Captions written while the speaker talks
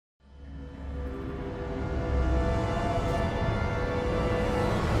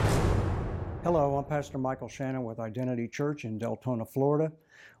Hello, I'm Pastor Michael Shannon with Identity Church in Deltona, Florida.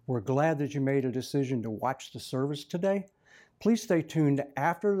 We're glad that you made a decision to watch the service today. Please stay tuned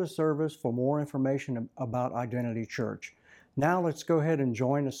after the service for more information about Identity Church. Now let's go ahead and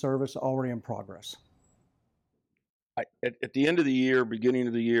join the service already in progress. At the end of the year, beginning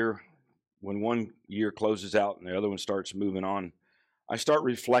of the year, when one year closes out and the other one starts moving on, I start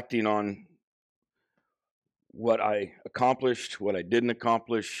reflecting on what I accomplished, what I didn't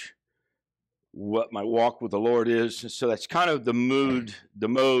accomplish, what my walk with the Lord is. So that's kind of the mode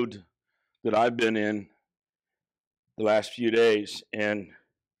that I've been in the last few days, and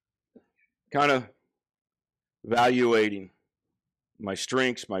kind of evaluating my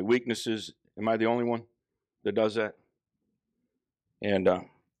strengths, my weaknesses. Am I the only one that does that? And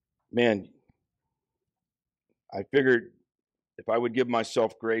man, I figured if I would give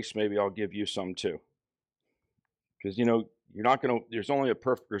myself grace, maybe I'll give you some too. Because you're not gonna. There's only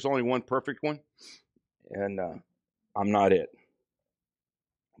one perfect one, and I'm not it.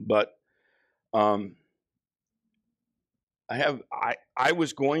 But I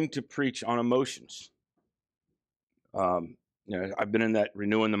was going to preach on emotions. I've been in that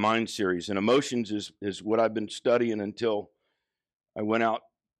Renewing the Mind series, and emotions is what I've been studying until I went out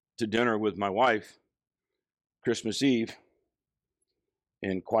to dinner with my wife Christmas Eve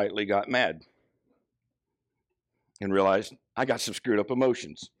and quietly got mad and realized I got some screwed up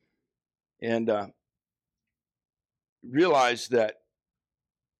emotions, and realized that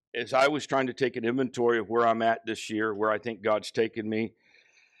as I was trying to take an inventory of where I'm at this year, where I think God's taken me,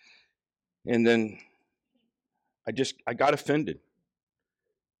 and then I got offended.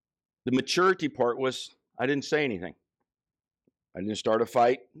 The maturity part was I didn't say anything. I didn't start a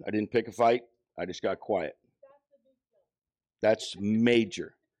fight. I didn't pick a fight. I just got quiet. That's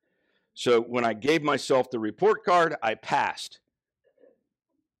major. So when I gave myself the report card, I passed.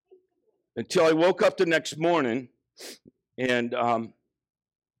 Until I woke up the next morning, and the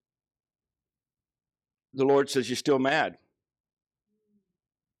Lord says, "You still mad?"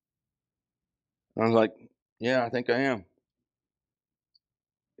 And I was like, "Yeah, I think I am."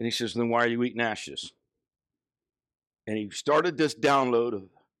 And he says, "Then why are you eating ashes?" And he started this download of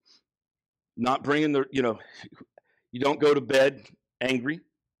not bringing you don't go to bed angry.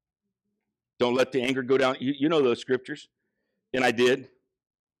 Don't let the anger go down. You know those scriptures. And I did.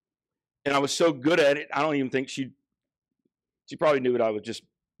 And I was so good at it, I don't even think she probably knew that I was just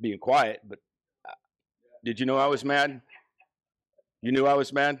being quiet. But did you know I was mad? You knew I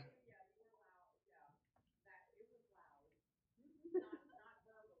was mad?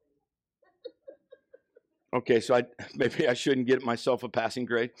 Okay, so maybe I shouldn't get myself a passing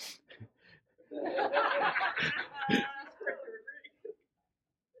grade.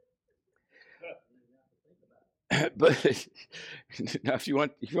 But now, if you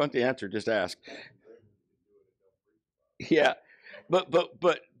want the answer, just ask. Yeah, but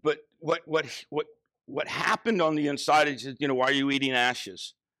what happened on the inside is, why are you eating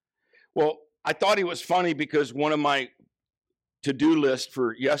ashes? Well, I thought he was funny because one of my to-do list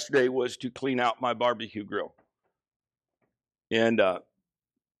for yesterday was to clean out my barbecue grill and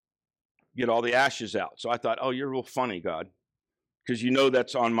get all the ashes out. So I thought, oh, you're real funny, God, because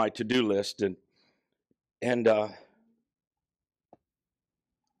that's on my to-do list, and I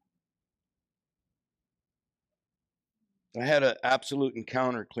had an absolute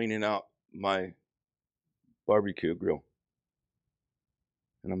encounter cleaning out my barbecue grill,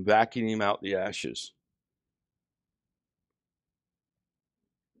 and I'm vacuuming out the ashes.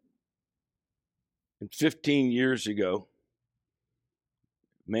 And 15 years ago,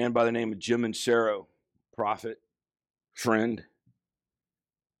 a man by the name of Jim Insero, prophet, friend,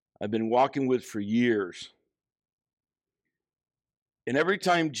 I've been walking with for years. And every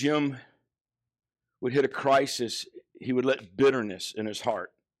time Jim would hit a crisis, he would let bitterness in his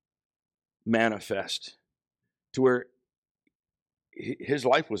heart manifest to where his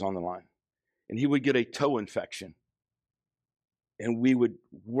life was on the line. And he would get a toe infection. And we would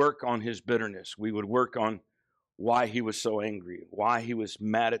work on his bitterness. We would work on why he was so angry, why he was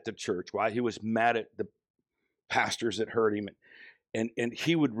mad at the church, why he was mad at the pastors that hurt him. And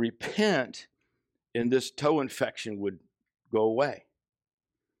he would repent, and this toe infection would go away.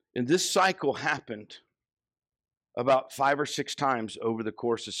 And this cycle happened about 5 or 6 times over the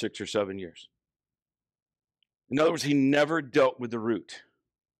course of 6 or 7 years. In other words, he never dealt with the root.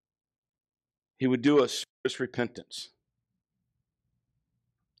 He would do a service repentance.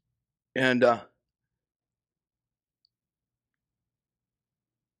 And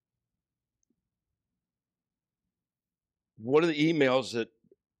one of the emails that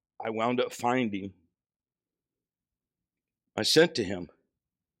I wound up finding, I sent to him.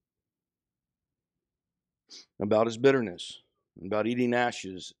 about his bitterness, about eating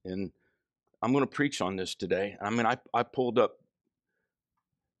ashes. And I'm going to preach on this today. I mean, I pulled up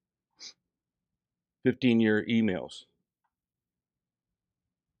 15-year emails.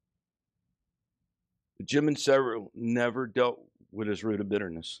 Jim and Sarah never dealt with his root of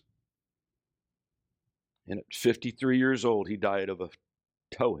bitterness. And at 53 years old, he died of a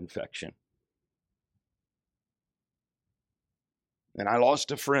toe infection. And I lost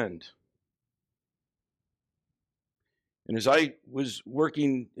a friend. And as I was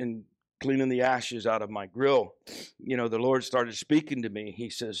working and cleaning the ashes out of my grill, the Lord started speaking to me. He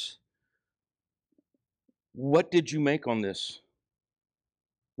says, "What did you make on this?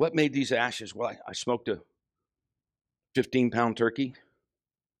 What made these ashes?" Well, I smoked a 15-pound turkey,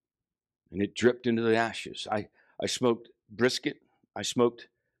 and it dripped into the ashes. I smoked brisket. I smoked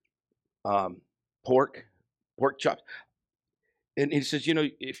pork chops. And he says,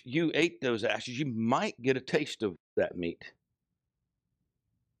 if you ate those ashes, you might get a taste of that meat.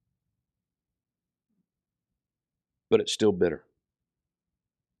 But it's still bitter.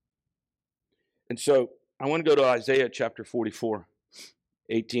 And so I want to go to Isaiah chapter 44,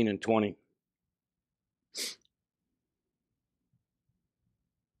 18 and 20.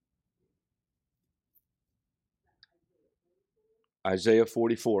 Isaiah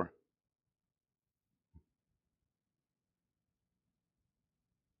 44.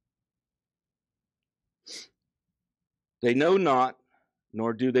 They know not,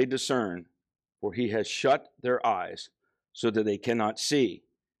 nor do they discern, for he has shut their eyes so that they cannot see,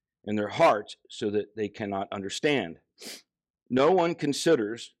 and their hearts so that they cannot understand. No one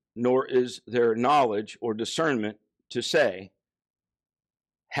considers, nor is there knowledge or discernment to say,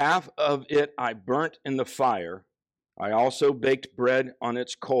 half of it I burnt in the fire, I also baked bread on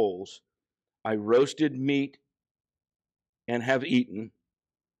its coals, I roasted meat and have eaten.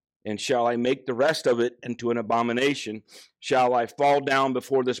 And shall I make the rest of it into an abomination? Shall I fall down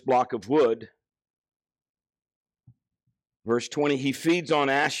before this block of wood? Verse 20, he feeds on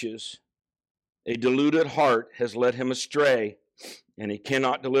ashes. A deluded heart has led him astray, and he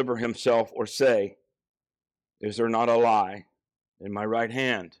cannot deliver himself or say, is there not a lie in my right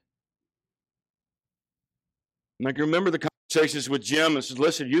hand? And I can remember the conversations with Jim and said,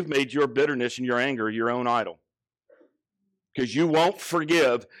 listen, you've made your bitterness and your anger your own idol. Because you won't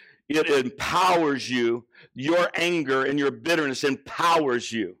forgive. It empowers you. Your anger and your bitterness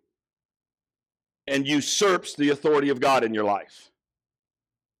empowers you and usurps the authority of God in your life.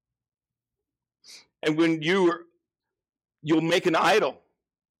 And when you'll make an idol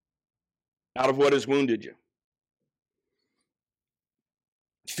out of what has wounded you.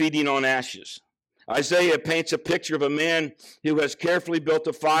 Feeding on ashes. Isaiah paints a picture of a man who has carefully built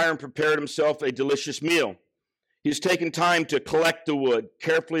a fire and prepared himself a delicious meal. He's taken time to collect the wood,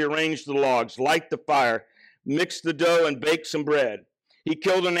 carefully arrange the logs, light the fire, mix the dough, and bake some bread. He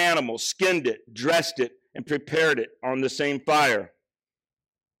killed an animal, skinned it, dressed it, and prepared it on the same fire.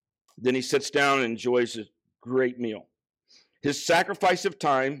 Then he sits down and enjoys a great meal. His sacrifice of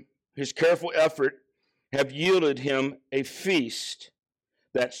time, his careful effort have yielded him a feast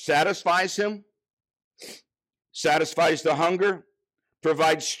that satisfies him, satisfies the hunger,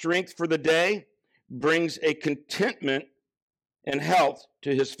 provides strength for the day, brings a contentment and health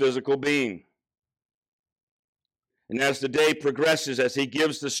to his physical being. And as the day progresses, as he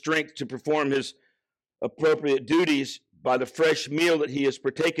gives the strength to perform his appropriate duties by the fresh meal that he has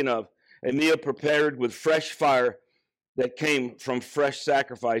partaken of, a meal prepared with fresh fire that came from fresh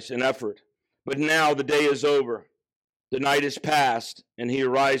sacrifice and effort. But now the day is over. The night is past, and he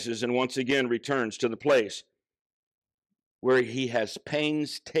arises and once again returns to the place where he has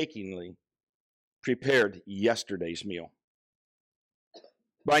painstakingly prepared yesterday's meal.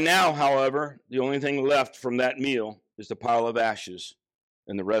 By now, however, the only thing left from that meal is the pile of ashes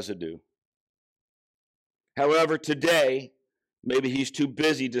and the residue. However, today, maybe he's too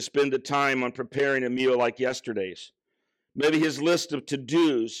busy to spend the time on preparing a meal like yesterday's. Maybe his list of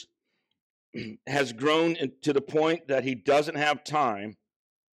to-dos has grown to the point that he doesn't have time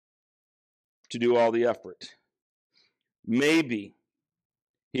to do all the effort. Maybe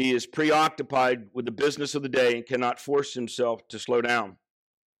he is preoccupied with the business of the day and cannot force himself to slow down.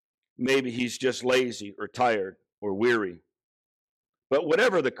 Maybe he's just lazy or tired or weary. But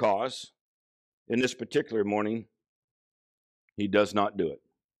whatever the cause, in this particular morning, he does not do it.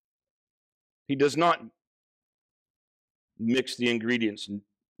 He does not mix the ingredients,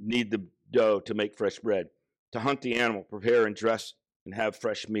 knead the dough to make fresh bread, to hunt the animal, prepare and dress and have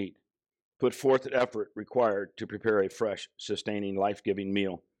fresh meat, put forth the effort required to prepare a fresh, sustaining, life-giving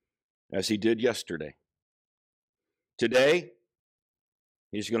meal, as he did yesterday. Today,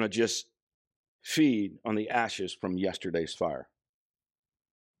 he's going to just feed on the ashes from yesterday's fire.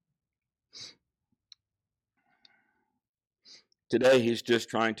 Today, he's just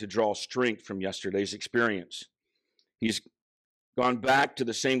trying to draw strength from yesterday's experience. He's gone back to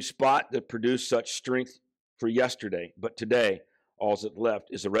the same spot that produced such strength for yesterday, but today, all that's left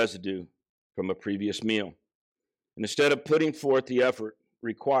is a residue from a previous meal. And instead of putting forth the effort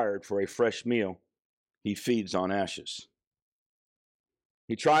required for a fresh meal, he feeds on ashes.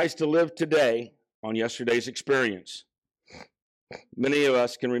 He tries to live today on yesterday's experience. Many of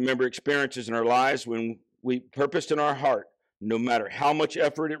us can remember experiences in our lives when we purposed in our heart, no matter how much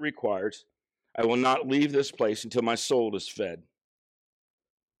effort it requires, I will not leave this place until my soul is fed.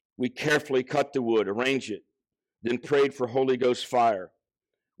 We carefully cut the wood, arranged it, then prayed for Holy Ghost fire,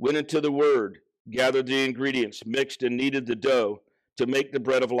 went into the Word, gathered the ingredients, mixed and kneaded the dough to make the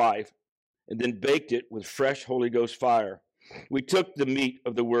bread of life, and then baked it with fresh Holy Ghost fire. We took the meat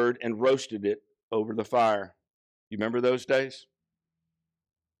of the Word and roasted it over the fire. You remember those days?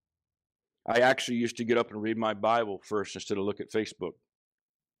 I actually used to get up and read my Bible first instead of look at Facebook.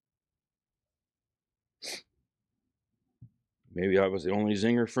 Maybe I was the only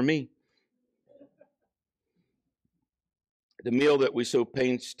zinger for me. The meal that we so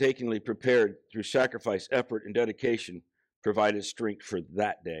painstakingly prepared through sacrifice, effort, and dedication provided strength for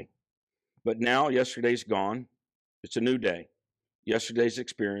that day. But now, yesterday's gone. It's a new day. Yesterday's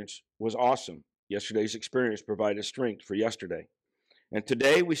experience was awesome. Yesterday's experience provided strength for yesterday. And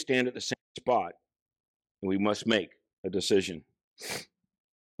today we stand at the same spot, and we must make a decision.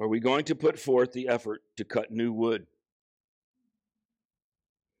 Are we going to put forth the effort to cut new wood?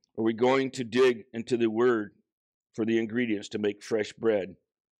 Are we going to dig into the Word for the ingredients to make fresh bread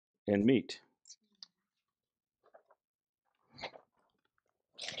and meat?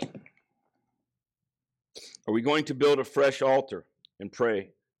 Are we going to build a fresh altar and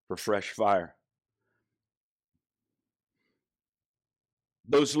pray for fresh fire?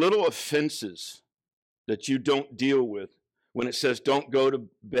 Those little offenses that you don't deal with, when it says don't go to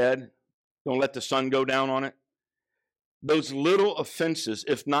bed, don't let the sun go down on it, those little offenses,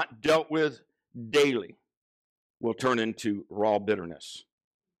 if not dealt with daily, will turn into raw bitterness.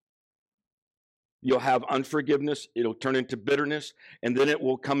 You'll have unforgiveness, it'll turn into bitterness, and then it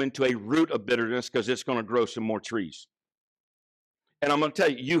will come into a root of bitterness because it's going to grow some more trees. And I'm going to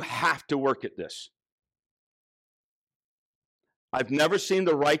tell you, you have to work at this. I've never seen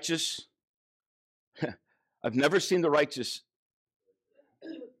the righteous.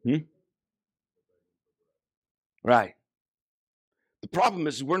 Right. The problem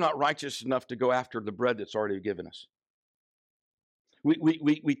is we're not righteous enough to go after the bread that's already given us.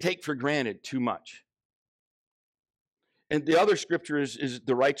 We take for granted too much. And the other scripture is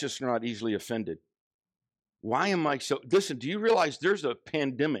the righteous are not easily offended. Why am I so? Listen, do you realize there's a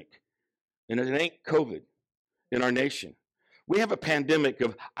pandemic, and it ain't COVID, in our nation? We have a pandemic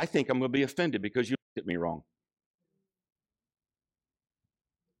of, I think I'm going to be offended because you looked at me wrong.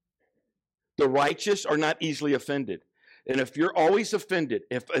 The righteous are not easily offended. And if you're always offended,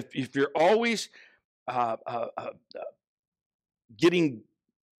 if you're always getting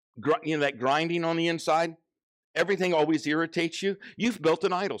that grinding on the inside, everything always irritates you, you've built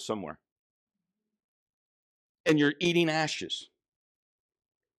an idol somewhere. And you're eating ashes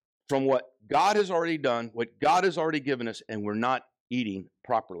from what God has already done, what God has already given us, and we're not eating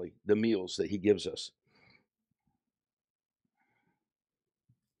properly the meals that He gives us.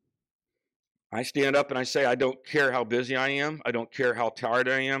 I stand up and I say, I don't care how busy I am. I don't care how tired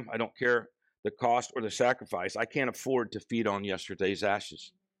I am. I don't care the cost or the sacrifice. I can't afford to feed on yesterday's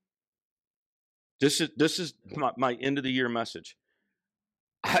ashes. This is my end of the year message.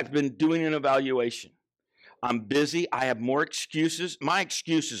 I've been doing an evaluation. I'm busy. I have more excuses. My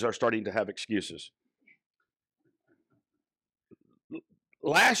excuses are starting to have excuses.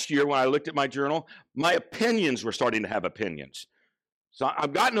 Last year, when I looked at my journal, my opinions were starting to have opinions. So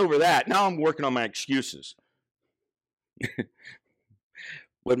I've gotten over that. Now I'm working on my excuses.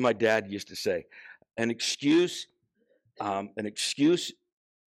 What my dad used to say, an excuse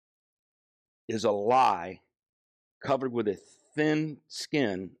is a lie covered with a thin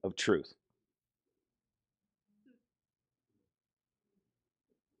skin of truth.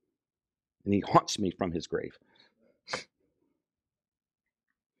 And he haunts me from his grave.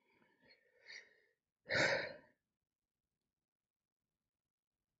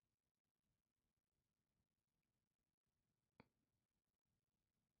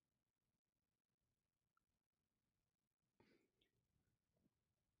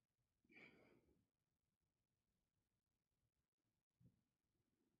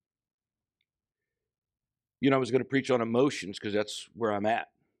 I was going to preach on emotions because that's where I'm at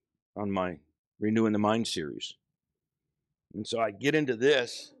on my Renewing the Mind series. And so I get into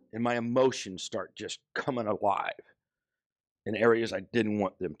this, and my emotions start just coming alive in areas I didn't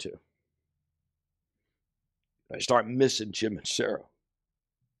want them to. I start missing Jim and Sarah.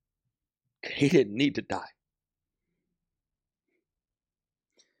 He didn't need to die.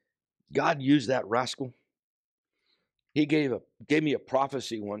 God used that rascal. He gave me a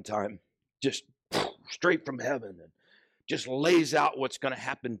prophecy one time, just straight from heaven, and just lays out what's going to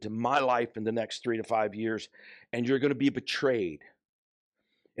happen to my life in the next 3 to 5 years. And you're going to be betrayed,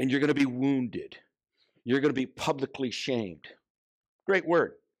 and you're going to be wounded. You're going to be publicly shamed. Great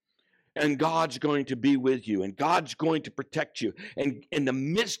word. And God's going to be with you, and God's going to protect you. And in the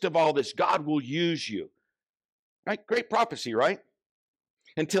midst of all this, God will use you. Right? Great prophecy, right?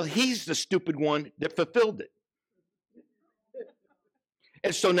 Until he's the stupid one that fulfilled it.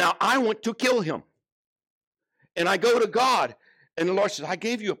 And so now I want to kill him. And I go to God, and the Lord says, I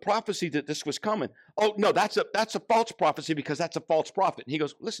gave you a prophecy that this was coming. Oh, no, that's a false prophecy, because that's a false prophet. And he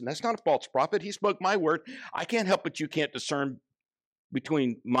goes, listen, that's not a false prophet. He spoke my word. I can't help it you can't discern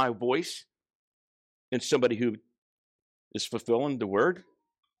between my voice and somebody who is fulfilling the word.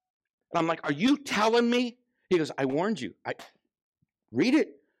 And I'm like, are you telling me? He goes, I warned you. I read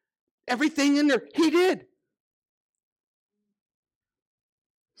it. Everything in there, he did.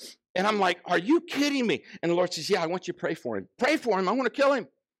 And I'm like, are you kidding me? And the Lord says, yeah, I want you to pray for him. Pray for him. I want to kill him.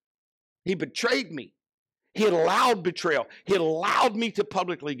 He betrayed me. He allowed betrayal. He allowed me to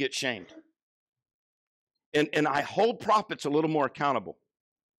publicly get shamed. And I hold prophets a little more accountable,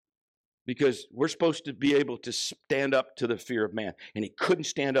 because we're supposed to be able to stand up to the fear of man. And he couldn't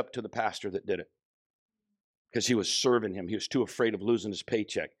stand up to the pastor that did it, because he was serving him. He was too afraid of losing his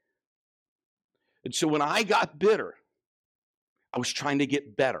paycheck. And so when I got bitter, I was trying to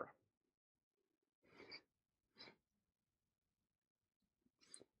get better.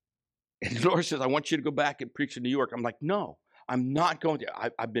 And the Lord says, I want you to go back and preach in New York. I'm like, no, I'm not going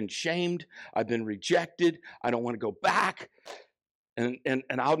to. I've been shamed. I've been rejected. I don't want to go back. And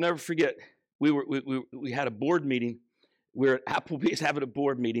I'll never forget, we had a board meeting. We were at Applebee's having a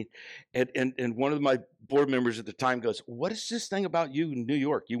board meeting. And one of my board members at the time goes, what is this thing about you in New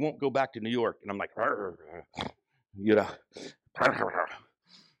York? You won't go back to New York. And I'm like, you know.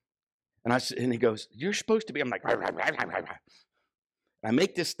 And he goes, you're supposed to be. I'm like, I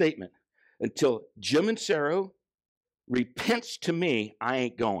make this statement. Until Jim and Sarah repents to me, I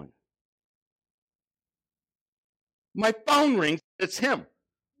ain't going. My phone rings, it's him.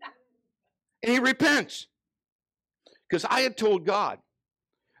 And he repents. Because I had told God,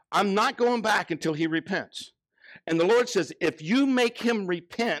 I'm not going back until he repents. And the Lord says, if you make him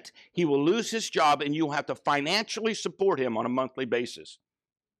repent, he will lose his job, and you'll have to financially support him on a monthly basis.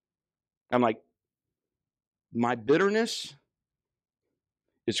 I'm like, my bitterness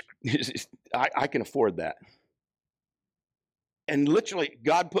I can afford that. And literally,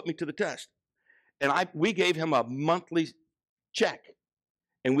 God put me to the test. And we gave him a monthly check,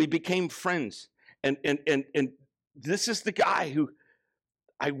 and we became friends. And this is the guy who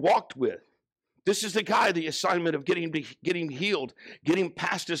I walked with. This is the guy, the assignment of getting healed, getting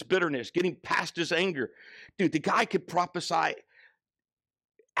past his bitterness, getting past his anger. Dude, the guy could prophesy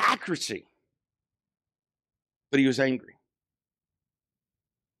accuracy, but he was angry.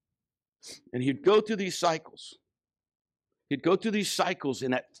 And he'd go through these cycles. He'd go through these cycles,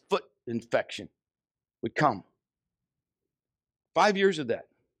 and that foot infection would come. 5 years of that.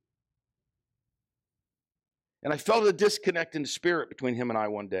 And I felt a disconnect in the spirit between him and I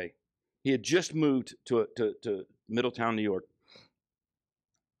one day. He had just moved to Middletown, New York.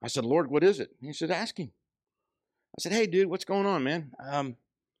 I said, Lord, what is it? He said, ask him. I said, hey, dude, what's going on, man?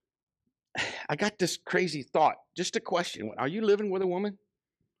 I got this crazy thought. Just a question. Are you living with a woman?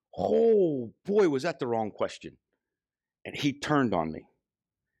 Oh, boy, was that the wrong question. And he turned on me.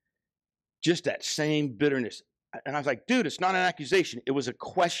 Just that same bitterness. And I was like, dude, it's not an accusation. It was a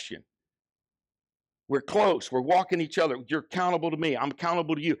question. We're close. We're walking each other. You're accountable to me. I'm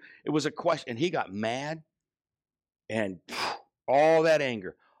accountable to you. It was a question. And he got mad. And all that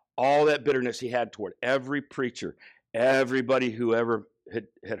anger, all that bitterness he had toward every preacher, everybody who ever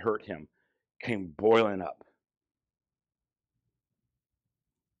had hurt him, came boiling up.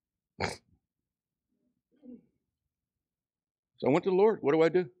 So I went to the Lord. What do I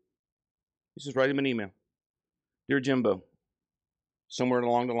do? He says, write him an email. Dear Jimbo, somewhere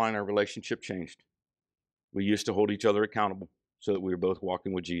along the line, our relationship changed. We used to hold each other accountable so that we were both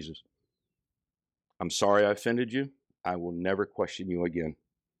walking with Jesus. I'm sorry I offended you. I will never question you again.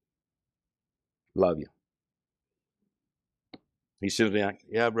 Love you. He said,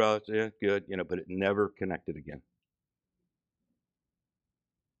 yeah, bro, yeah, good, but it never connected again.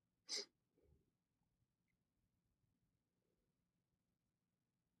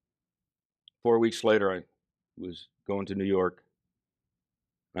 4 weeks later, I was going to New York.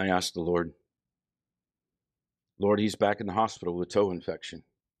 I asked the Lord, he's back in the hospital with a toe infection.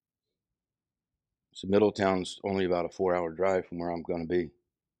 So Middletown's only about a 4-hour drive from where I'm going to be.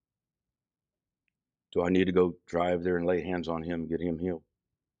 Do I need to go drive there and lay hands on him and get him healed?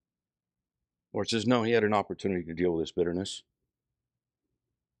 Lord says, no, he had an opportunity to deal with this bitterness.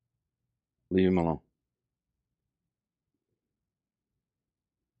 Leave him alone.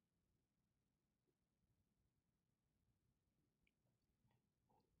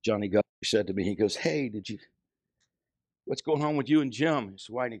 Johnny Guthrie said to me, he goes, hey, what's going on with you and Jim? I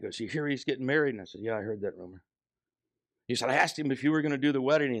said, why? And he goes, you hear he's getting married? And I said, yeah, I heard that rumor. He said, I asked him if you were going to do the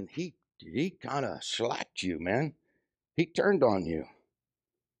wedding, and he kind of slacked you, man. He turned on you.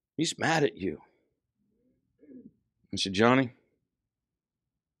 He's mad at you. I said, Johnny,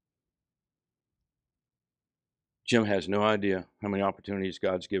 Jim has no idea how many opportunities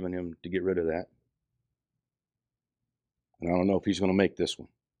God's given him to get rid of that. And I don't know if he's going to make this one.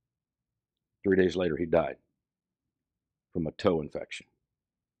 3 days later, he died from a toe infection,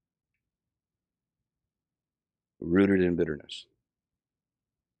 rooted in bitterness,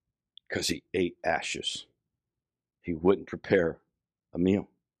 because he ate ashes. He wouldn't prepare a meal.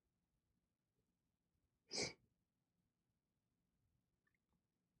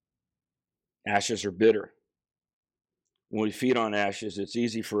 Ashes are bitter. When we feed on ashes, it's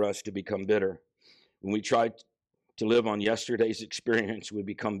easy for us to become bitter. When we try to live on yesterday's experience, we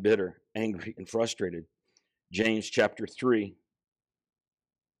become bitter, angry, and frustrated. James chapter 3,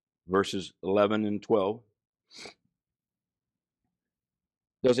 verses 11 and 12.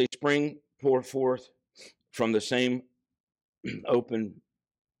 Does a spring pour forth from the same open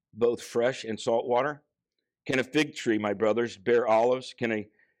both fresh and salt water? Can a fig tree, my brothers, bear olives? Can a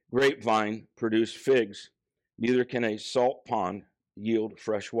grapevine produce figs? Neither can a salt pond yield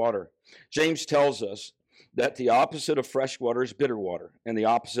fresh water. James tells us that the opposite of fresh water is bitter water, and the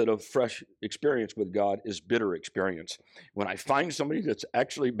opposite of fresh experience with God is bitter experience. When I find somebody that's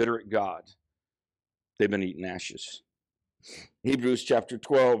actually bitter at God, they've been eating ashes. Hebrews chapter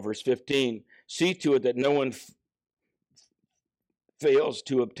 12, verse 15, see to it that no one fails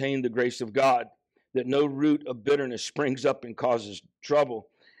to obtain the grace of God, that no root of bitterness springs up and causes trouble,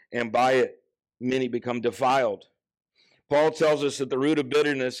 and by it many become defiled. Paul tells us that the root of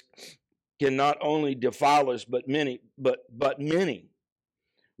bitterness can not only defile us, but many.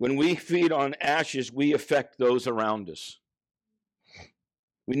 When we feed on ashes, we affect those around us.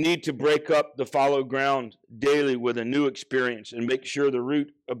 We need to break up the fallow ground daily with a new experience and make sure the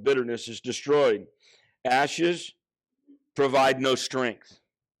root of bitterness is destroyed. Ashes provide no strength.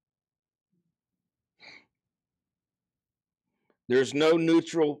 There's no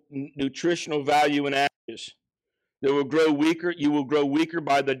nutritional value in ashes. They will grow weaker. You will grow weaker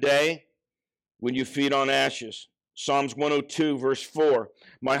by the day when you feed on ashes. Psalms 102, verse 4.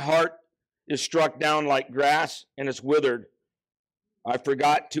 My heart is struck down like grass and is withered. I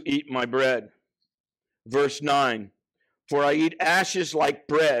forgot to eat my bread. Verse 9. For I eat ashes like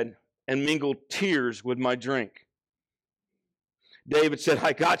bread and mingle tears with my drink. David said,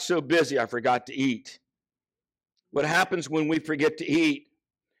 I got so busy I forgot to eat. What happens when we forget to eat?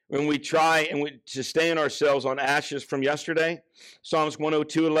 When we try and we sustain ourselves on ashes from yesterday? Psalms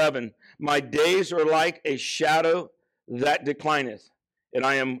 102:11. My days are like a shadow that declineth, and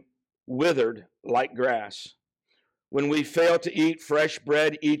I am withered like grass. When we fail to eat fresh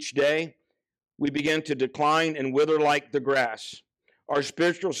bread each day, we begin to decline and wither like the grass. Our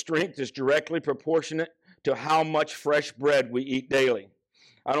spiritual strength is directly proportionate to how much fresh bread we eat daily.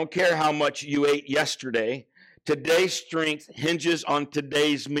 I don't care how much you ate yesterday. Today's strength hinges on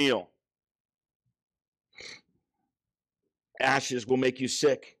today's meal. Ashes will make you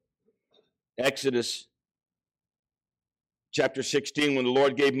sick. Exodus chapter 16, when the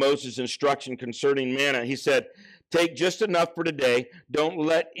Lord gave Moses instruction concerning manna, he said, take just enough for today. Don't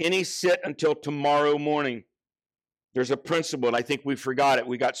let any sit until tomorrow morning. There's a principle, and I think we forgot it.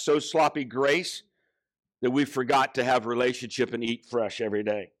 We got so sloppy grace that we forgot to have relationship and eat fresh every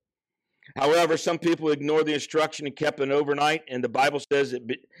day. However, some people ignored the instruction and kept it overnight, and the Bible says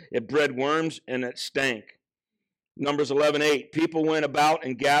it bred worms and it stank. Numbers 11:8. People went about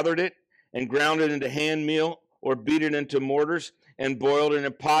and gathered it and ground it into hand meal or beat it into mortars and boiled it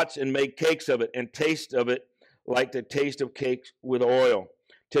in pots and made cakes of it and taste of it like the taste of cakes with oil.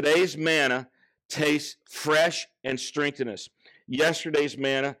 Today's manna tastes fresh and strengthens us. Yesterday's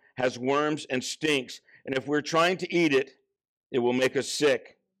manna has worms and stinks, and if we're trying to eat it, it will make us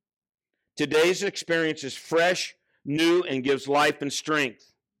sick. Today's experience is fresh, new, and gives life and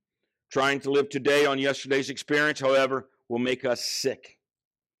strength. Trying to live today on yesterday's experience, however, will make us sick.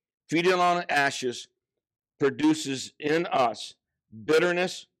 Feeding on ashes produces in us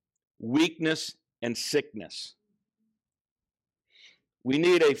bitterness, weakness, and sickness. We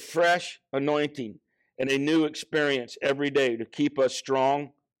need a fresh anointing and a new experience every day to keep us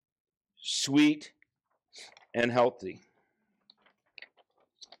strong, sweet, and healthy.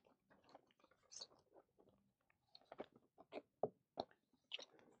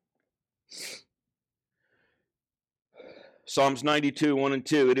 Psalms 92, 1 and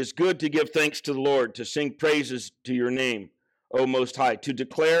 2. It is good to give thanks to the Lord, to sing praises to your name, O Most High, to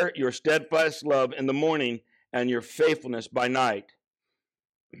declare your steadfast love in the morning and your faithfulness by night.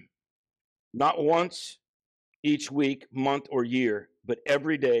 Not once each week, month, or year, but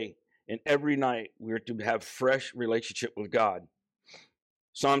every day and every night we are to have fresh relationship with God.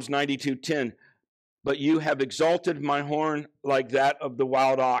 Psalms 92, 10. But you have exalted my horn like that of the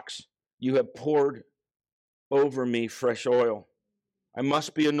wild ox. You have poured over me fresh oil. I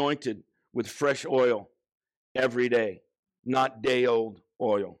must be anointed with fresh oil every day, not day-old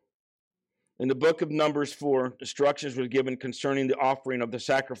oil. In the book of Numbers 4, instructions were given concerning the offering of the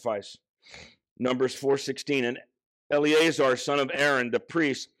sacrifice. Numbers 4:16, and Eleazar, son of Aaron, the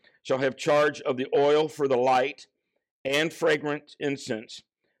priest, shall have charge of the oil for the light and fragrant incense,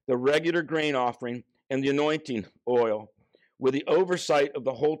 the regular grain offering, and the anointing oil, with the oversight of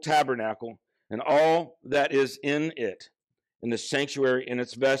the whole tabernacle and all that is in it, in the sanctuary and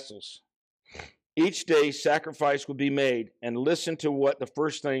its vessels. Each day sacrifice would be made, and listen to what the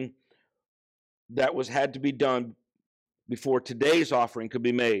first thing that had to be done before today's offering could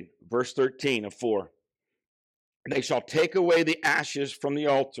be made. Verse 13 of 4. They shall take away the ashes from the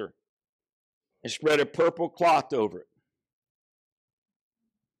altar and spread a purple cloth over it.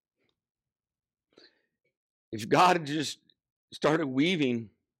 If God had just started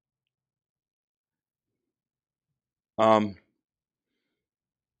weaving when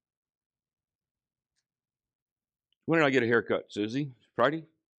did I get a haircut, Susie? Friday?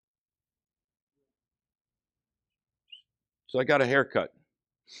 So I got a haircut,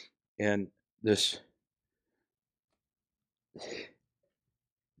 and this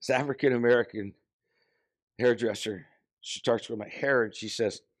African-American hairdresser, she starts with my hair, and she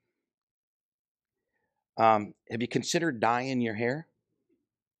says, have you considered dyeing your hair?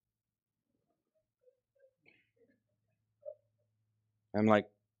 I'm like,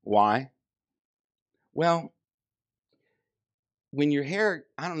 why? Well, when your hair,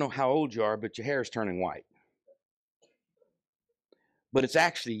 I don't know how old you are, but your hair is turning white. But it's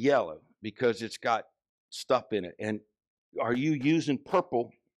actually yellow because it's got stuff in it. And are you using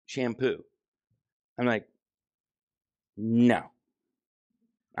purple shampoo? I'm like, no,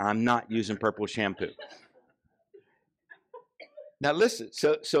 I'm not using purple shampoo. Now listen,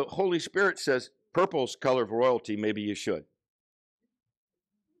 so Holy Spirit says purple's color of royalty, maybe you should.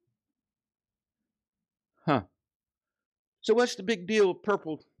 Huh. So what's the big deal with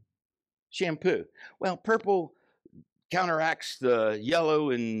purple shampoo? Well, purple counteracts the yellow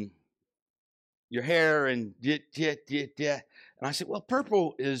in your hair and and I said, well,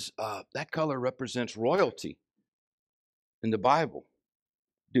 purple is that color represents royalty in the Bible.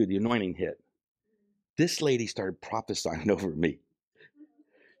 Dude, the anointing hit. This lady started prophesying over me.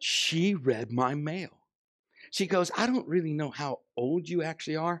 She read my mail. She goes, I don't really know how old you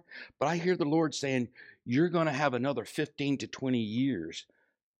actually are, but I hear the Lord saying you're going to have another 15 to 20 years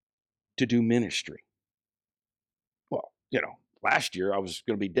to do ministry. Well, last year I was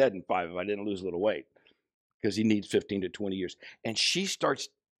going to be dead in 5 if I didn't lose a little weight, because he needs 15 to 20 years. And she starts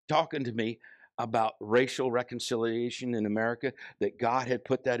talking to me about racial reconciliation in America, that God had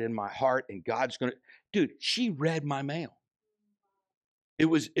put that in my heart and God's going to, dude, she read my mail. It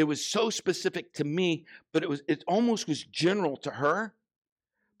was so specific to me, but it almost was general to her.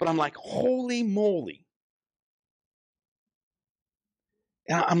 But I'm like, holy moly.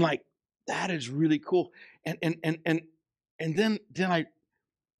 And I'm like, that is really cool. And then I,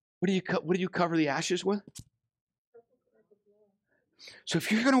 what do you cover the ashes with? So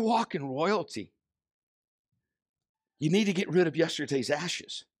if you're going to walk in royalty, you need to get rid of yesterday's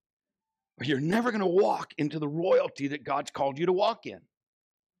ashes, or you're never going to walk into the royalty that God's called you to walk in,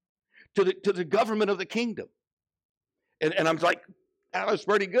 to the government of the kingdom. And I'm like, that was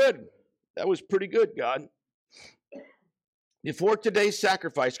pretty good. That was pretty good, God. Before today's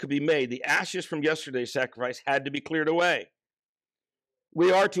sacrifice could be made, the ashes from yesterday's sacrifice had to be cleared away.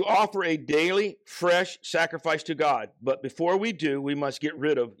 We are to offer a daily, fresh sacrifice to God. But before we do, we must get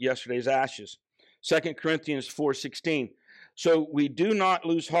rid of yesterday's ashes. 2 Corinthians 4:16. So we do not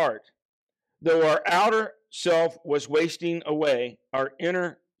lose heart. Though our outer self was wasting away, our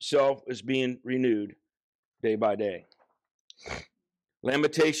inner self is being renewed day by day.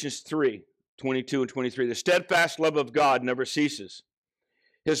 Lamentations 3:22 and 23. The steadfast love of God never ceases.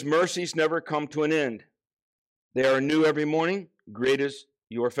 His mercies never come to an end. They are new every morning. Great is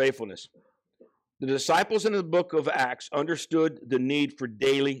your faithfulness. The disciples in the book of Acts understood the need for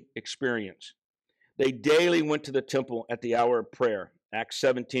daily experience. They daily went to the temple at the hour of prayer. Acts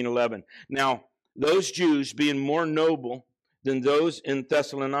 17:11. Now, those Jews, being more noble than those in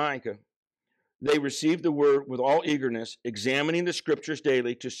Thessalonica, they received the word with all eagerness, examining the scriptures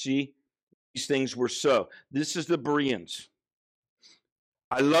daily to see these things were so. This is the Bereans.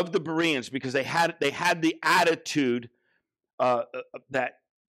 I love the Bereans because they had the attitude that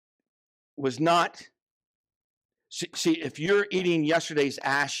was not. See, if you're eating yesterday's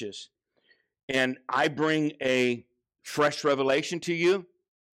ashes, and I bring a fresh revelation to you,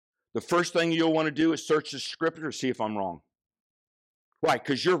 the first thing you'll want to do is search the scripture to see if I'm wrong. Why?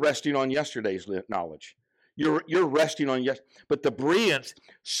 Because you're resting on yesterday's knowledge. You're resting on but the Bereans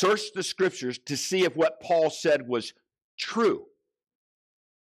searched the scriptures to see if what Paul said was true.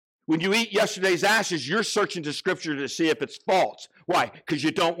 When you eat yesterday's ashes, you're searching the scripture to see if it's false. Why? Because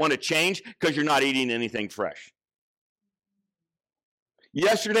you don't want to change, because you're not eating anything fresh.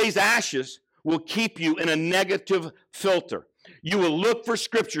 Yesterday's ashes will keep you in a negative filter. You will look for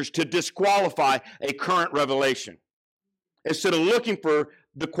scriptures to disqualify a current revelation instead of looking for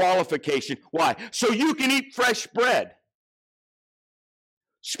the qualification. Why? So you can eat fresh bread.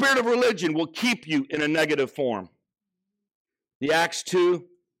 Spirit of religion will keep you in a negative form. In Acts 2,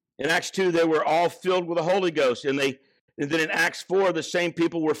 they were all filled with the Holy Ghost. And then in Acts 4, the same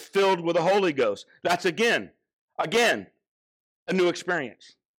people were filled with the Holy Ghost. That's again, a new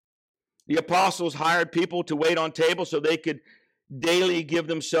experience. The apostles hired people to wait on tables so they could daily give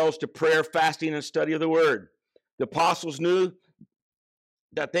themselves to prayer, fasting, and study of the word. The apostles knew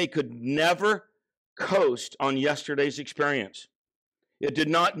that they could never coast on yesterday's experience. It did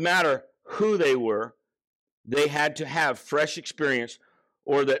not matter who they were. They had to have fresh experience,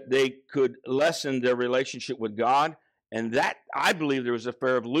 or that they could lessen their relationship with God. And that, I believe, there was a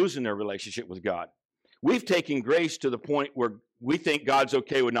fear of losing their relationship with God. We've taken grace to the point where we think God's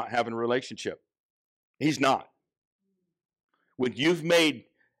okay with not having a relationship. He's not. When you've made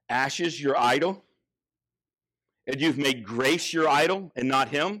ashes your idol, and you've made grace your idol and not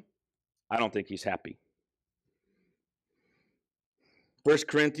him, I don't think he's happy. 1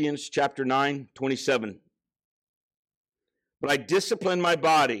 Corinthians chapter 9:27. But I discipline my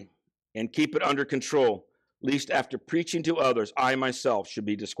body and keep it under control, lest after preaching to others, I myself should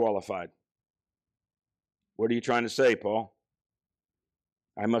be disqualified. What are you trying to say, Paul?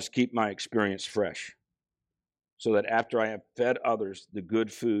 I must keep my experience fresh, so that after I have fed others the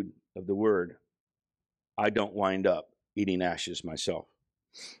good food of the word, I don't wind up eating ashes myself.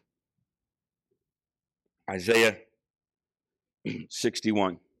 Isaiah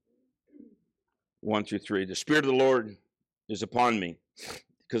 61, 1-3. The Spirit of the Lord is upon me,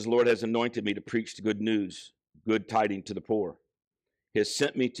 because the Lord has anointed me to preach the good news, good tidings to the poor. He has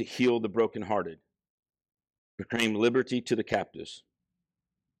sent me to heal the brokenhearted, proclaim liberty to the captives,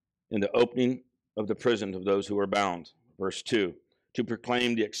 and the opening of the prison of those who are bound. Verse 2, to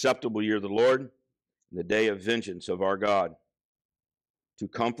proclaim the acceptable year of the Lord, and the day of vengeance of our God, to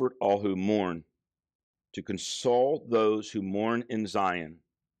comfort all who mourn, to console those who mourn in Zion,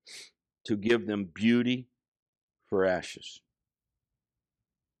 to give them beauty for ashes,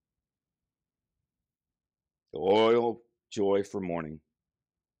 the oil of joy for mourning,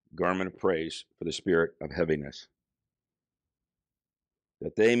 garment of praise for the spirit of heaviness,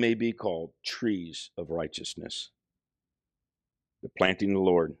 that they may be called trees of righteousness, the planting of the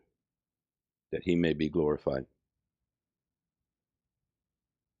Lord, that he may be glorified.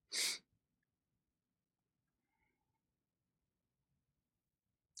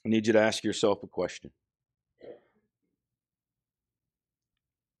 I need you to ask yourself a question.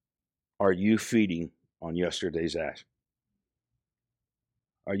 Are you feeding on yesterday's ash?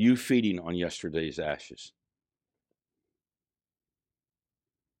 Are you feeding on yesterday's ashes?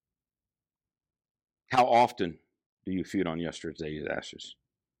 How often do you feed on yesterday's ashes?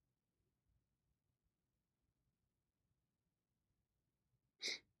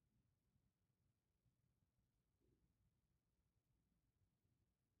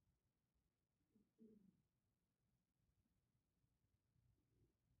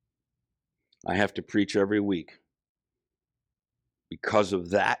 I have to preach every week. Because of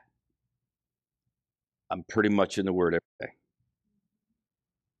that, I'm pretty much in the Word every day.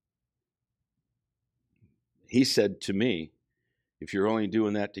 He said to me, if you're only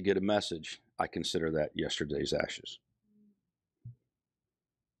doing that to get a message, I consider that yesterday's ashes.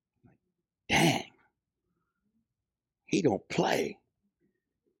 Dang. He don't play.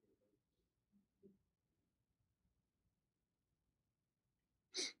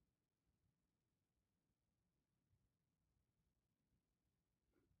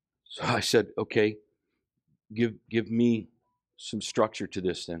 So I said, okay, give me some structure to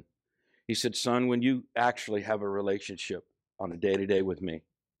this then. He said, son, when you actually have a relationship on a day-to-day with me,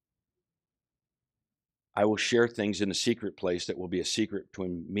 I will share things in a secret place that will be a secret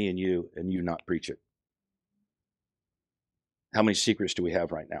between me and you not preach it. How many secrets do we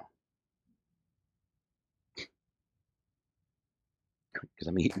have right now? Because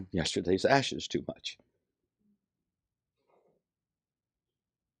I'm eating yesterday's ashes too much.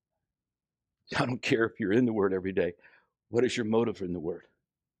 I don't care if you're in the Word every day. What is your motive in the Word?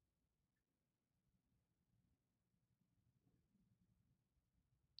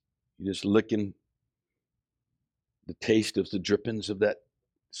 You're just licking the taste of the drippings of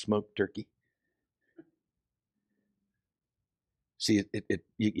smoked turkey. See,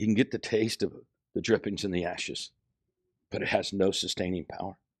 you can get the taste of the drippings and the ashes, but it has no sustaining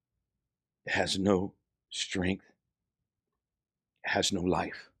power. It has no strength. It has no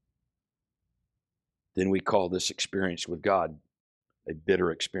life. Then we call this experience with God a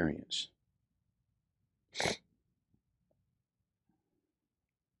bitter experience.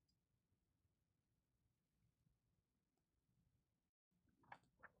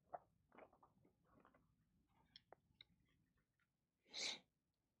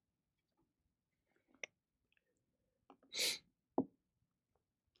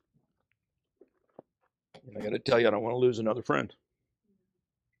 And I got to tell you, I don't want to lose another friend.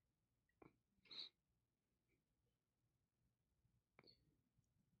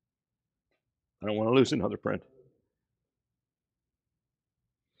 I don't want to lose another friend.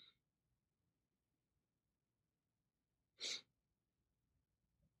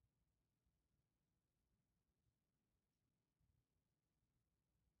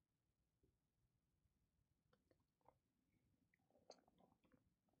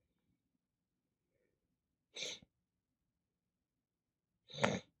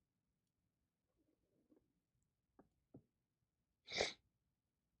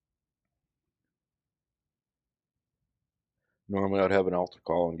 Normally, I'd have an altar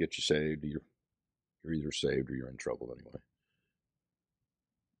call and get you saved. You're either saved or you're in trouble anyway.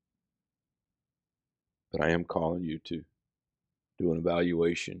 But I am calling you to do an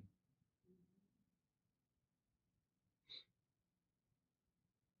evaluation.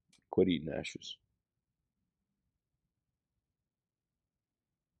 Quit eating ashes.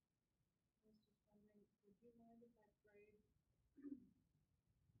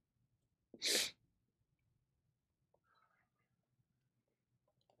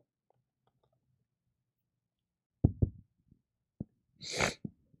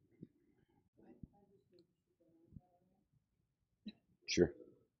 Sure.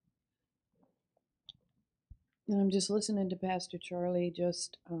 I'm just listening to Pastor Charlie.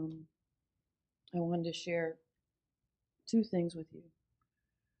 I wanted to share two things with you.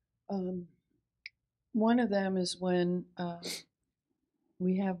 One of them is when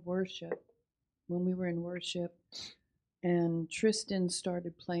we have worship, when we were in worship, and Tristan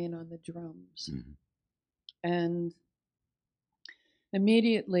started playing on the drums. Mhm. And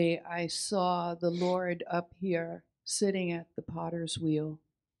immediately I saw the Lord up here sitting at the potter's wheel.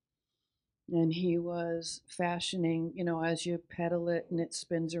 And he was fashioning, as you pedal it and it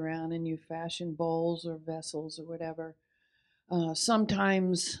spins around and you fashion bowls or vessels or whatever.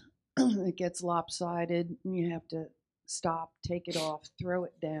 Sometimes it gets lopsided and you have to stop, take it off, throw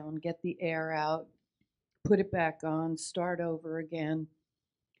it down, get the air out, put it back on, start over again.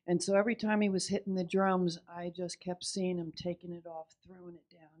 And so every time he was hitting the drums, I just kept seeing him taking it off, throwing it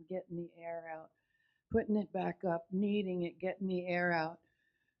down, getting the air out, putting it back up, kneading it, getting the air out.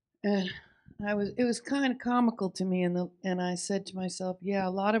 And it was kind of comical to me, and I said to myself, yeah, a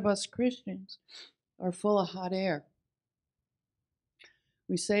lot of us Christians are full of hot air.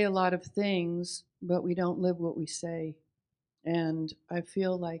 We say a lot of things, but we don't live what we say. And I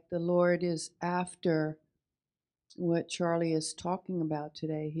feel like the Lord is after what Charlie is talking about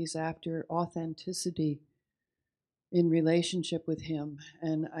today. He's after authenticity in relationship with Him.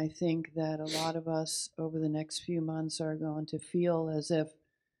 And I think that a lot of us over the next few months are going to feel as if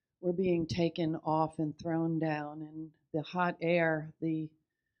we're being taken off and thrown down, and the hot air, the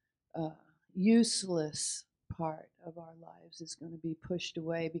useless part of our lives is going to be pushed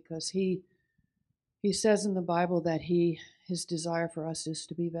away, because he says in the Bible that his desire for us is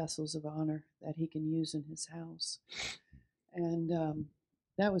to be vessels of honor that he can use in his house. And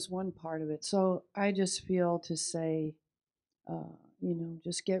that was one part of it. So I just feel to say,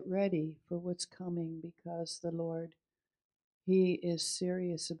 just get ready for what's coming, because the Lord, He is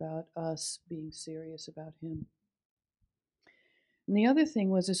serious about us being serious about Him. And the other thing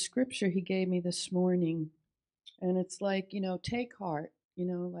was a scripture he gave me this morning. And it's like, take heart,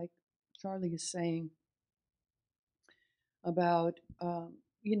 like Charlie is saying about,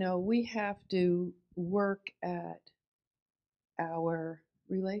 we have to work at our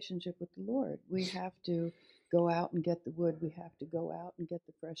relationship with the Lord. We have to go out and get the wood. We have to go out and get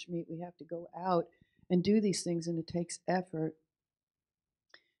the fresh meat. We have to go out and do these things, and it takes effort.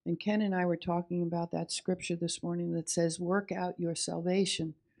 And Ken and I were talking about that scripture this morning that says, work out your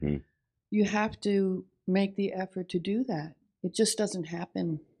salvation. You have to make the effort to do that. It just doesn't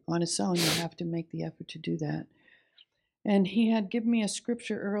happen on its own. You have to make the effort to do that. And he had given me a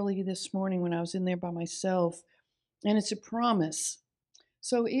scripture early this morning when I was in there by myself, and it's a promise.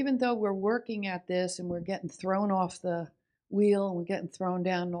 So even though we're working at this and we're getting thrown off the wheel and we're getting thrown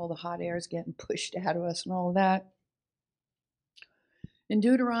down and all the hot air is getting pushed out of us and all of that, in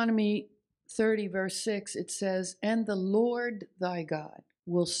Deuteronomy 30, verse 6, it says, and the Lord thy God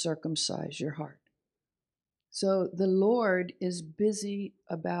will circumcise your heart. So the Lord is busy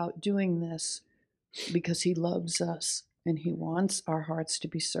about doing this because he loves us and he wants our hearts to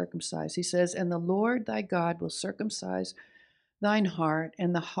be circumcised. He says, and the Lord thy God will circumcise thine heart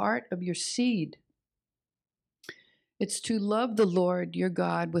and the heart of your seed. It's to love the Lord your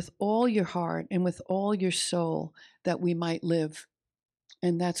God with all your heart and with all your soul that we might live.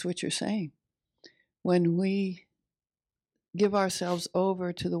 And that's what you're saying. When we give ourselves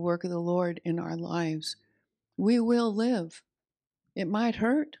over to the work of the Lord in our lives, we will live. It might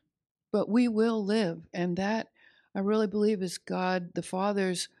hurt, but we will live. And that, I really believe, is God the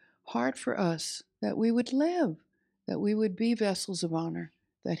Father's heart for us, that we would live, that we would be vessels of honor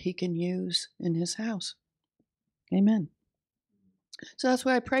that he can use in his house. Amen. So that's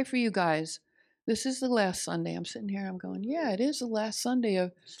why I pray for you guys. This is the last Sunday. I'm sitting here, I'm going, yeah, it is the last Sunday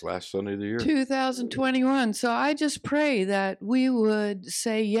of It's last Sunday of the year. 2021. So I just pray that we would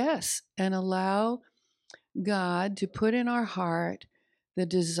say yes and allow God to put in our heart the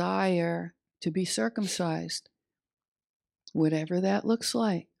desire to be circumcised, whatever that looks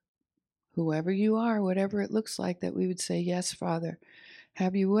like. Whoever you are, whatever it looks like, that we would say, yes, Father,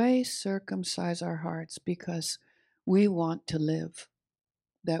 have your way, circumcise our hearts, because we want to live,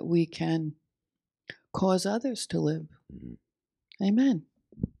 that we can cause others to live. Mm-hmm. Amen.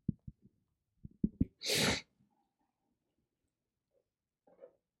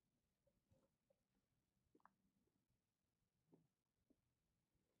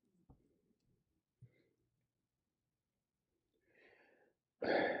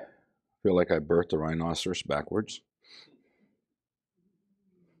 I feel like I birthed a rhinoceros backwards.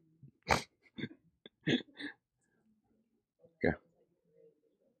 Yeah.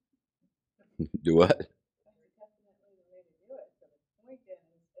 Do what?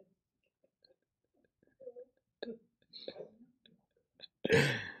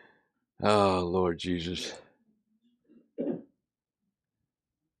 Oh, Lord Jesus.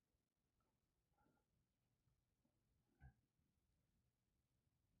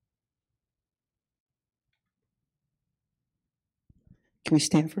 Can we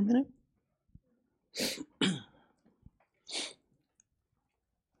stand for a minute?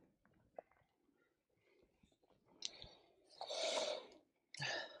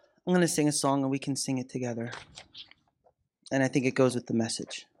 I'm going to sing a song and we can sing it together. And I think it goes with the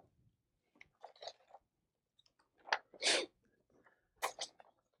message.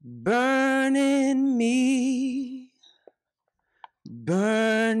 Burn in me,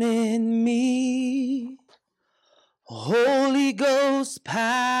 Holy Ghost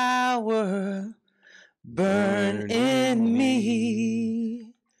power, burn in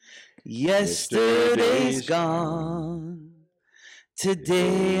me. Yesterday's gone,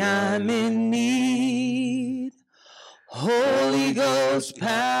 today I'm in need. Holy Ghost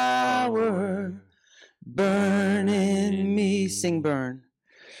power, burn in me. Sing burn.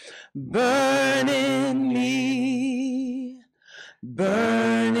 Burn in me,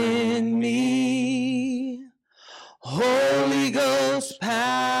 burn in me. Holy Ghost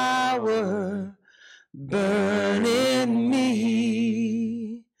power, burn in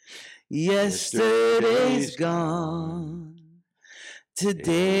me. Yesterday's gone,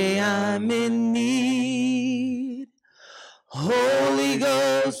 today I'm in need. Holy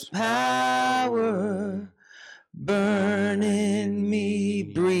Ghost power, burn in me.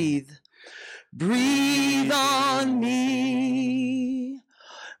 Breathe. Breathe on me.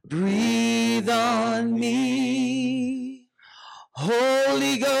 Breathe on me.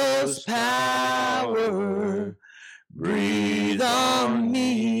 Holy Ghost power, breathe on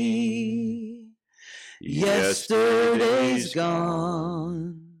me. Yesterday's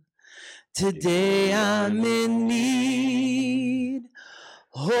gone, today I'm in need.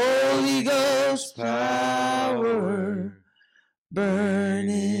 Holy Ghost power, burn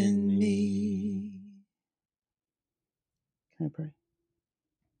in me.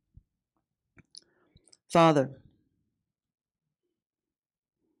 Father,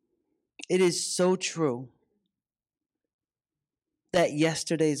 it is so true that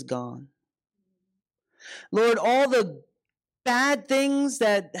yesterday's gone. Lord, all the bad things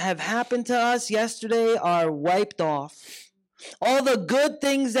that have happened to us yesterday are wiped off. All the good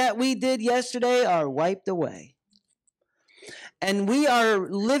things that we did yesterday are wiped away. And we are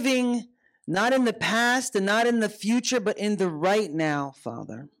living not in the past and not in the future, but in the right now,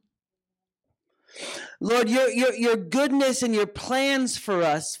 Father. Lord, your goodness and your plans for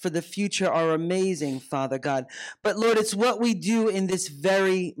us for the future are amazing, Father God. But Lord, it's what we do in this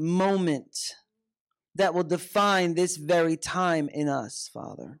very moment that will define this very time in us,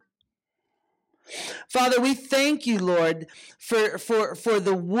 Father. Father, we thank you, Lord, for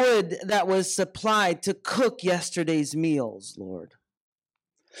the wood that was supplied to cook yesterday's meals, Lord.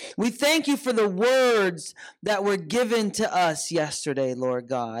 We thank you for the words that were given to us yesterday, Lord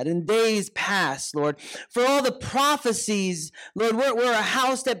God, in days past, Lord, for all the prophecies, Lord, we're a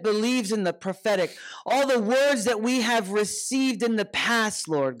house that believes in the prophetic, all the words that we have received in the past,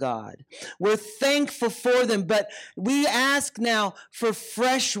 Lord God. We're thankful for them, but we ask now for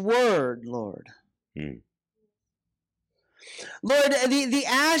fresh word, Lord. Lord, the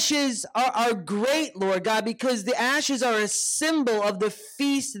ashes are great, Lord God, because the ashes are a symbol of the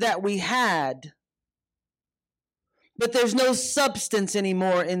feast that we had. But there's no substance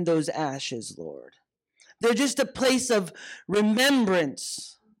anymore in those ashes, Lord. They're just a place of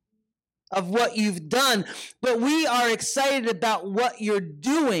remembrance of what you've done. But we are excited about what you're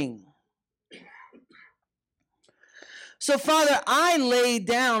doing. So, Father, I lay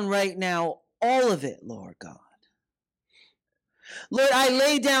down right now all of it, Lord God. Lord, I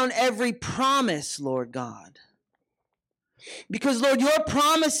lay down every promise, Lord God. Because, Lord, your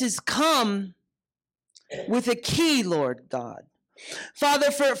promises come with a key, Lord God. Father,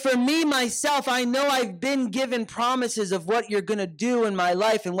 for me, myself, I know I've been given promises of what you're going to do in my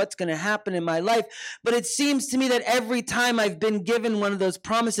life and what's going to happen in my life. But it seems to me that every time I've been given one of those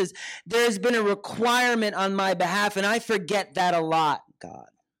promises, there's been a requirement on my behalf, and I forget that a lot, God.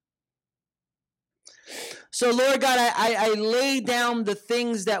 So, Lord God, I lay down the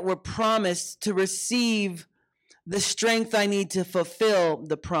things that were promised to receive the strength I need to fulfill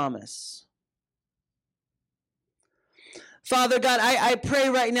the promise. Father God, I pray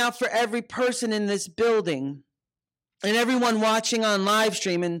right now for every person in this building and everyone watching on live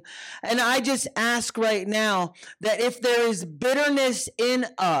stream. And I just ask right now that if there is bitterness in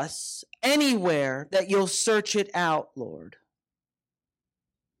us anywhere, that you'll search it out, Lord.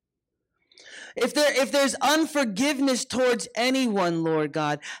 If there's unforgiveness towards anyone, Lord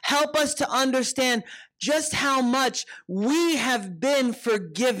God, help us to understand just how much we have been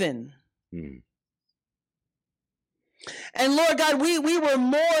forgiven. And Lord God, we were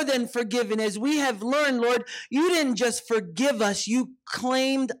more than forgiven, as we have learned, Lord. You didn't just forgive us, you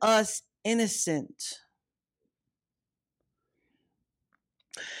claimed us innocent.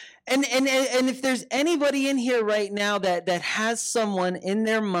 And if there's anybody in here right now that has someone in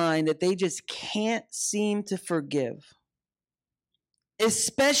their mind that they just can't seem to forgive,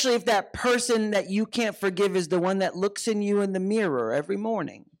 especially if that person that you can't forgive is the one that looks in you in the mirror every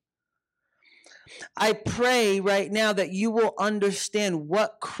morning, I pray right now that you will understand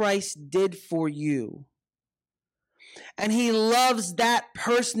what Christ did for you. And he loves that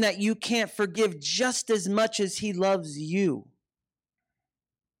person that you can't forgive just as much as he loves you.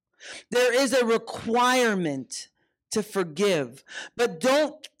 There is a requirement to forgive, but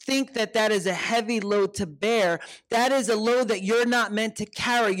don't think that that is a heavy load to bear. That is a load that you're not meant to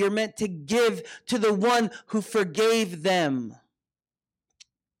carry. You're meant to give to the one who forgave them.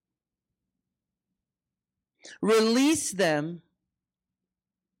 Release them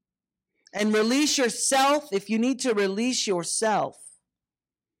and release yourself if you need to release yourself.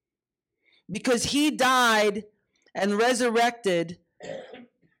 Because he died and resurrected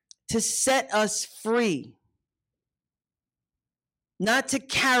to set us free, not to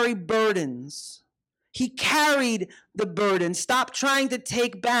carry burdens. He carried the burden. Stop trying to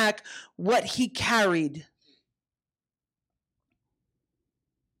take back what he carried.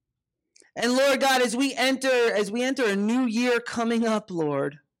 And Lord God, as we enter a new year coming up,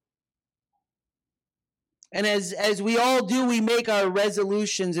 Lord, and as we all do, we make our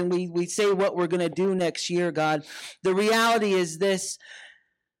resolutions and we say what we're going to do next year, God. The reality is this,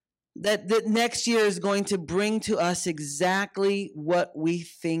 that next year is going to bring to us exactly what we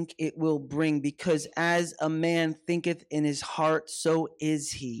think it will bring, because as a man thinketh in his heart, so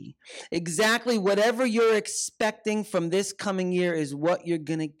is he. Exactly whatever you're expecting from this coming year is what you're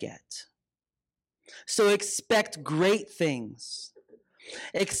going to get. So expect great things.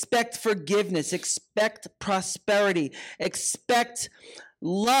 Expect forgiveness. Expect prosperity. Expect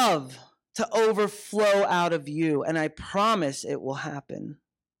love to overflow out of you. And I promise it will happen.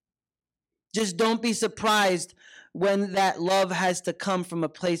 Just don't be surprised when that love has to come from a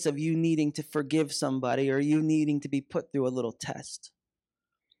place of you needing to forgive somebody or you needing to be put through a little test.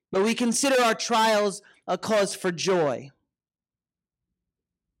 But we consider our trials a cause for joy.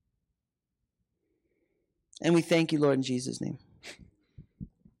 And we thank you, Lord, in Jesus' name.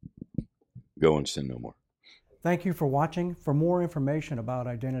 Go and sin no more. Thank you for watching. For more information about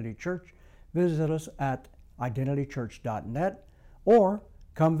Identity Church, visit us at identitychurch.net or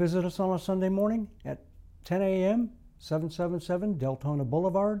come visit us on a Sunday morning at 10 a.m., 777 Deltona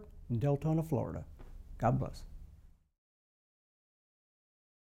Boulevard in Deltona, Florida. God bless.